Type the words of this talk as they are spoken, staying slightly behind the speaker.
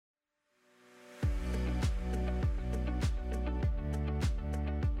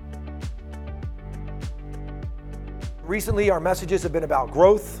Recently, our messages have been about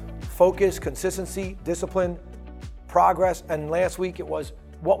growth, focus, consistency, discipline, progress, and last week it was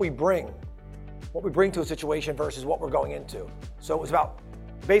what we bring to a situation versus what we're going into. So it was about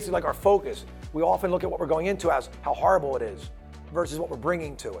basically like our focus. We often look at what we're going into as how horrible it is versus what we're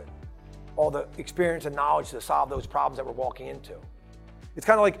bringing to it. All the experience and knowledge to solve those problems that we're walking into. It's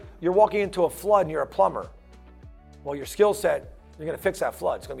kind of like you're walking into a flood and you're a plumber. Well, your skill set, you're gonna fix that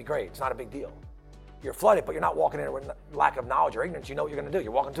flood. It's gonna be great. It's not a big deal. You're flooded, but you're not walking in it with lack of knowledge or ignorance. You know what you're gonna do.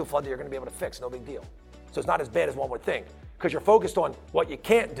 You're walking into a flood that you're gonna be able to fix, no big deal. So it's not as bad as one would think because you're focused on what you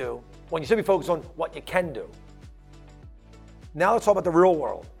can't do when you should be focused on what you can do. Now let's talk about the real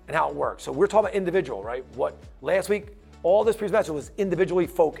world and how it works. So we're talking about individual, right? What last week, all this previous message was individually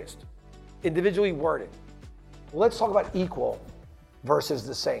focused, individually worded. Let's talk about equal versus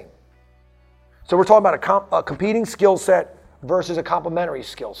the same. So we're talking about a competing skill set versus a complementary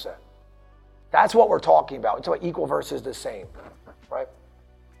skill set. That's what we're talking about. It's about equal versus the same, right?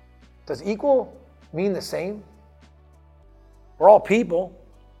 Does equal mean the same? We're all people.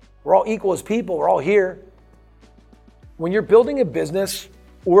 We're all equal as people. We're all here. When you're building a business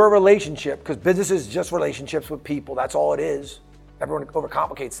or a relationship, because business is just relationships with people, that's all it is. Everyone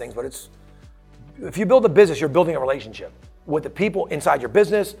overcomplicates things, but if you build a business, you're building a relationship with the people inside your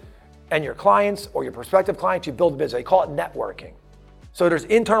business and your clients or your prospective clients. You build a business. They call it networking. So there's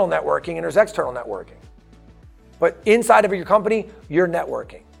internal networking and there's external networking. But inside of your company, you're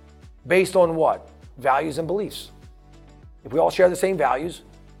networking. Based on what? Values and beliefs. If we all share the same values,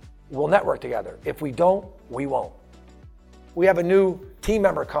 we'll network together. If we don't, we won't. We have a new team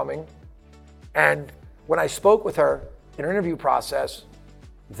member coming, and when I spoke with her in her interview process,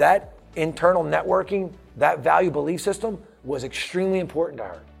 that internal networking, that value belief system was extremely important to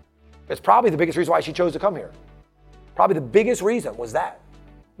her. It's probably the biggest reason why she chose to come here. Probably the biggest reason was that,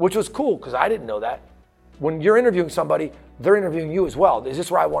 which was cool because I didn't know that. When you're interviewing somebody, they're interviewing you as well. Is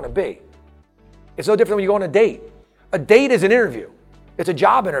this where I want to be? It's no different when you go on a date. A date is an interview. It's a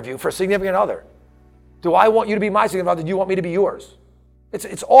job interview for a significant other. Do I want you to be my significant other? Do you want me to be yours?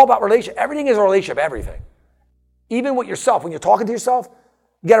 It's all about relationship. Everything is a relationship, everything. Even with yourself, when you're talking to yourself,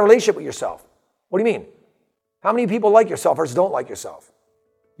 you got a relationship with yourself. What do you mean? How many people like yourself versus don't like yourself?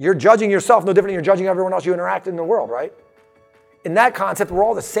 You're judging yourself no different than you're judging everyone else you interact in the world, right? In that concept, we're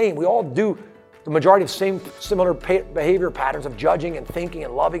all the same. We all do the majority of similar behavior patterns of judging and thinking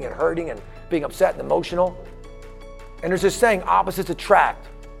and loving and hurting and being upset and emotional. And there's this saying, opposites attract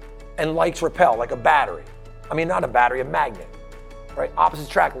and likes repel, like a battery. I mean, not a battery, a magnet, right? Opposites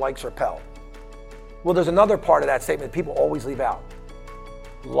attract, likes repel. Well, there's another part of that statement that people always leave out.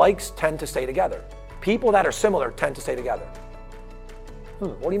 Likes tend to stay together. People that are similar tend to stay together.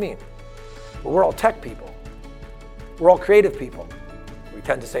 What do you mean? Well, we're all tech people. We're all creative people. We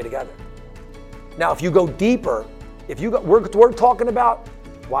tend to stay together. Now, if you go deeper, we're talking about,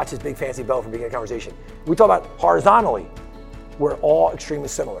 watch this big fancy bell from beginning of the conversation. We talk about horizontally, we're all extremely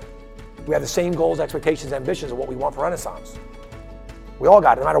similar. We have the same goals, expectations, ambitions of what we want for Renaissance. We all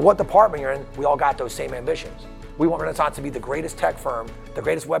got it. No matter what department you're in, we all got those same ambitions. We want Renaissance to be the greatest tech firm, the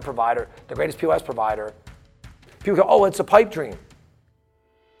greatest web provider, the greatest POS provider. People go, oh, it's a pipe dream.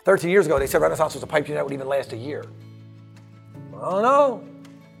 13 years ago, they said Renaissance was a pipe dream that would even last a year. I don't know.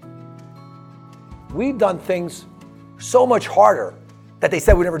 We've done things so much harder that they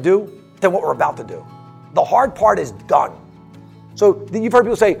said we'd never do than what we're about to do. The hard part is done. So you've heard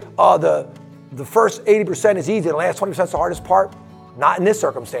people say, the first 80% is easy, the last 20% is the hardest part. Not in this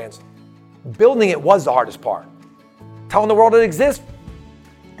circumstance. Building it was the hardest part. Telling the world it exists,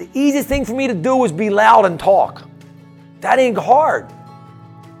 the easiest thing for me to do is be loud and talk. That ain't hard.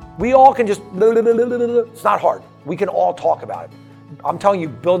 We all can just, it's not hard. We can all talk about it. I'm telling you,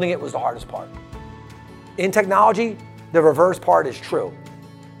 building it was the hardest part. In technology, the reverse part is true.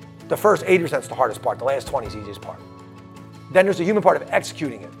 The first 80% is the hardest part. The last 20 is the easiest part. Then there's the human part of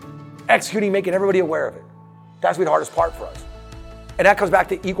executing it. Executing, making everybody aware of it. That's the hardest part for us. And that comes back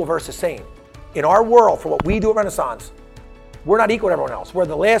to equal versus same. In our world, for what we do at Renaissance, we're not equal to everyone else. Where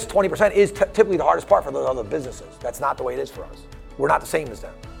the last 20% is typically the hardest part for those other businesses. That's not the way it is for us. We're not the same as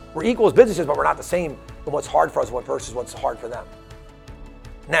them. We're equal as businesses, but we're not the same in what's hard for us versus what's hard for them.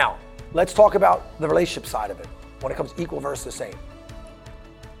 Now, let's talk about the relationship side of it when it comes equal versus the same.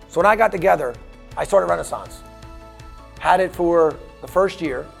 So when I got together, I started Renaissance. Had it for the first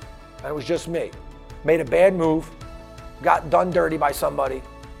year, and it was just me. Made a bad move, got done dirty by somebody,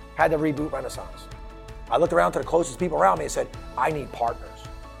 had to reboot Renaissance. I looked around to the closest people around me and said, I need partners.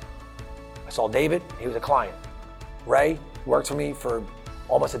 I saw David, he was a client. Ray worked for me for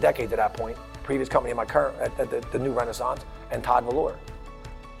almost a decade to that point, previous company in my current, at the new Renaissance, and Todd Valor.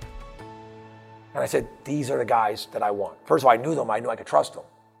 And I said, these are the guys that I want. First of all, I knew them. I knew I could trust them.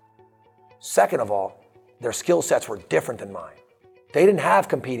 Second of all, their skill sets were different than mine. They didn't have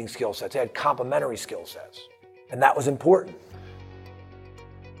competing skill sets. They had complementary skill sets. And that was important.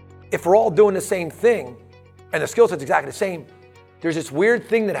 If we're all doing the same thing and the skill set's exactly the same, there's this weird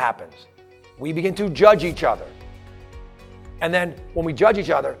thing that happens. We begin to judge each other. And then when we judge each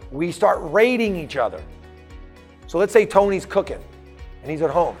other, we start rating each other. So let's say Tony's cooking and he's at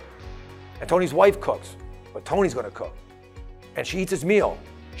home. And Tony's wife cooks, but Tony's gonna cook. And she eats his meal.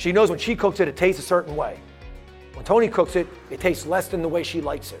 She knows when she cooks it, it tastes a certain way. When Tony cooks it, it tastes less than the way she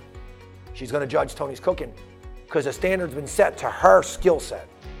likes it. She's gonna judge Tony's cooking because the standard's been set to her skill set.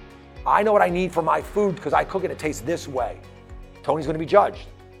 I know what I need for my food because I cook it, it tastes this way. Tony's gonna be judged.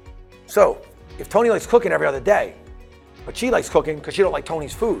 So if Tony likes cooking every other day, but she likes cooking because she don't like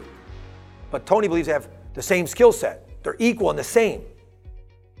Tony's food, but Tony believes they have the same skill set, they're equal and the same.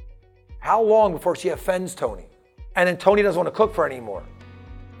 How long before she offends Tony? And then Tony doesn't want to cook for her anymore.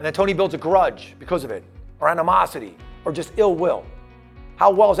 And then Tony builds a grudge because of it, or animosity, or just ill will.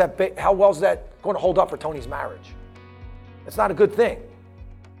 How well is that going to hold up for Tony's marriage? It's not a good thing.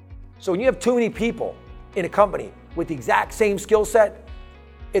 So when you have too many people in a company with the exact same skill set,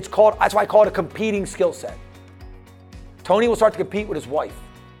 that's why I call it a competing skill set. Tony will start to compete with his wife.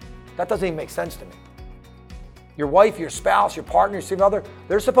 That doesn't even make sense to me. Your wife, your spouse, your partner, your significant other,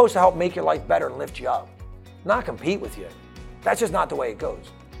 they're supposed to help make your life better and lift you up, not compete with you. That's just not the way it goes.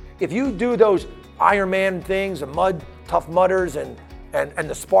 If you do those Iron Man things, the tough mudders and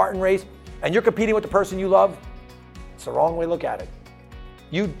the Spartan race, and you're competing with the person you love, it's the wrong way to look at it.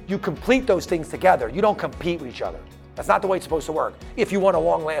 You complete those things together. You don't compete with each other. That's not the way it's supposed to work if you want a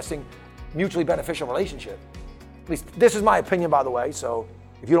long-lasting, mutually beneficial relationship. At least this is my opinion, by the way, so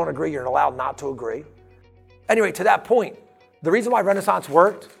if you don't agree, you're allowed not to agree. Anyway, to that point, the reason why Renaissance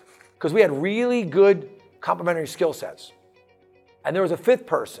worked, because we had really good complementary skill sets. And there was a fifth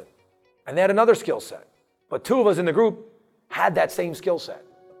person, and they had another skill set. But two of us in the group had that same skill set.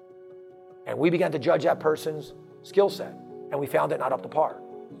 And we began to judge that person's skill set, and we found it not up to par.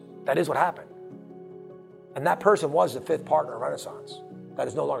 That is what happened. And that person was the fifth partner of Renaissance that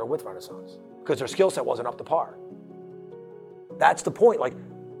is no longer with Renaissance because their skill set wasn't up to par. That's the point. Like,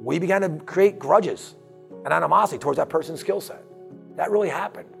 we began to create grudges and animosity towards that person's skill set. That really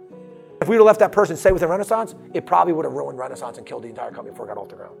happened. If we would have left that person stay within Renaissance, it probably would have ruined Renaissance and killed the entire company before it got off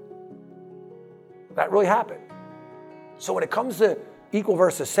the ground. That really happened. So when it comes to equal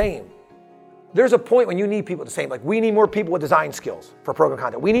versus same, there's a point when you need people the same. Like, we need more people with design skills for program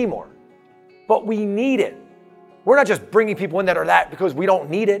content. We need more. But we need it. We're not just bringing people in that are that because we don't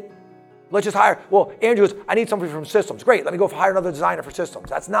need it. Let's just hire, well, Andrew goes, I need somebody from systems. Great, let me go hire another designer for systems.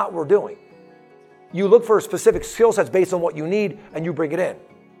 That's not what we're doing. You look for specific skill sets based on what you need and you bring it in.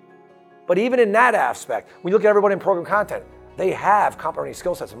 But even in that aspect, when you look at everybody in program content, they have complementary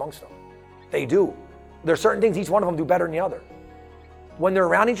skill sets amongst them. They do. There are certain things each one of them do better than the other. When they're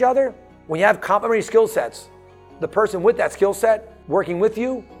around each other, when you have complementary skill sets, the person with that skill set working with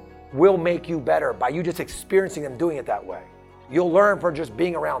you will make you better by you just experiencing them doing it that way. You'll learn from just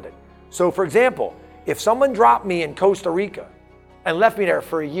being around it. So for example, if someone dropped me in Costa Rica and left me there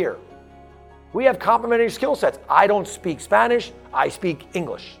for a year, we have complementary skill sets. I don't speak Spanish, I speak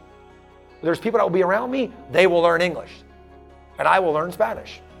English. There's people that will be around me, they will learn English, and I will learn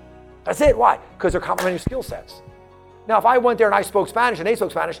Spanish. That's it, why? Because they're complementary skill sets. Now, if I went there and I spoke Spanish and they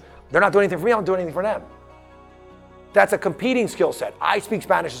spoke Spanish, they're not doing anything for me, I'm not doing anything for them. That's a competing skill set. I speak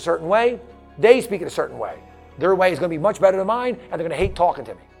Spanish a certain way, they speak it a certain way. Their way is gonna be much better than mine, and they're gonna hate talking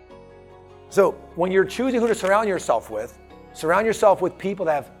to me. So when you're choosing who to surround yourself with people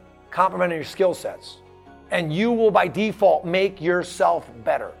that have complementary skill sets, and you will by default make yourself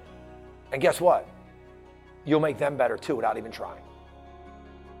better. And guess what? You'll make them better too without even trying.